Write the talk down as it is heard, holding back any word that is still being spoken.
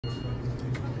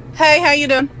Hey, how you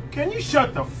doing? Can you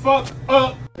shut the fuck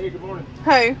up? Hey, good morning.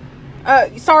 Hey.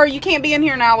 Sorry, you can't be in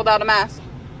here now without a mask.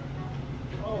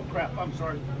 Oh, crap. I'm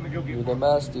sorry. Let me go get The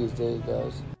mask these days,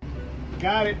 guys.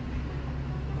 Got it.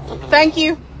 Thank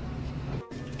you.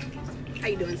 How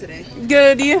you doing today?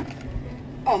 Good, you?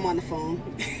 Oh, I'm on the phone.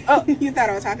 Oh. You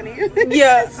thought I was talking to you?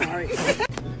 Yeah. Sorry.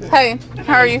 Hey,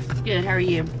 how are you? Good, how are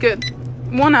you? Good.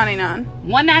 $1.99.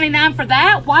 $1.99 for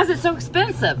that? Why is it so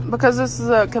expensive? Because this is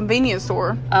a convenience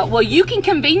store. Well, you can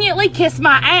conveniently kiss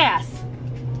my ass.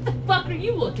 What the fuck are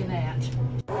you looking at?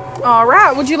 All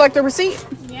right. Would you like the receipt?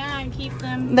 Yeah, and keep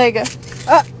them. There you go.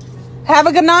 Have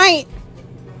a good night.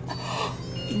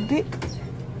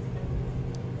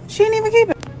 She didn't even keep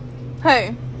it.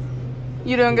 Hey,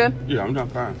 you doing good? Yeah, I'm doing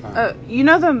fine. You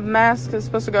know the mask is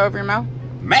supposed to go over your mouth?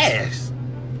 Mask?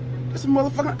 It's a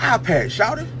motherfucking iPad,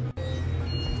 shouted.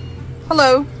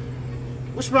 Hello.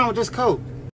 What's wrong with this coat?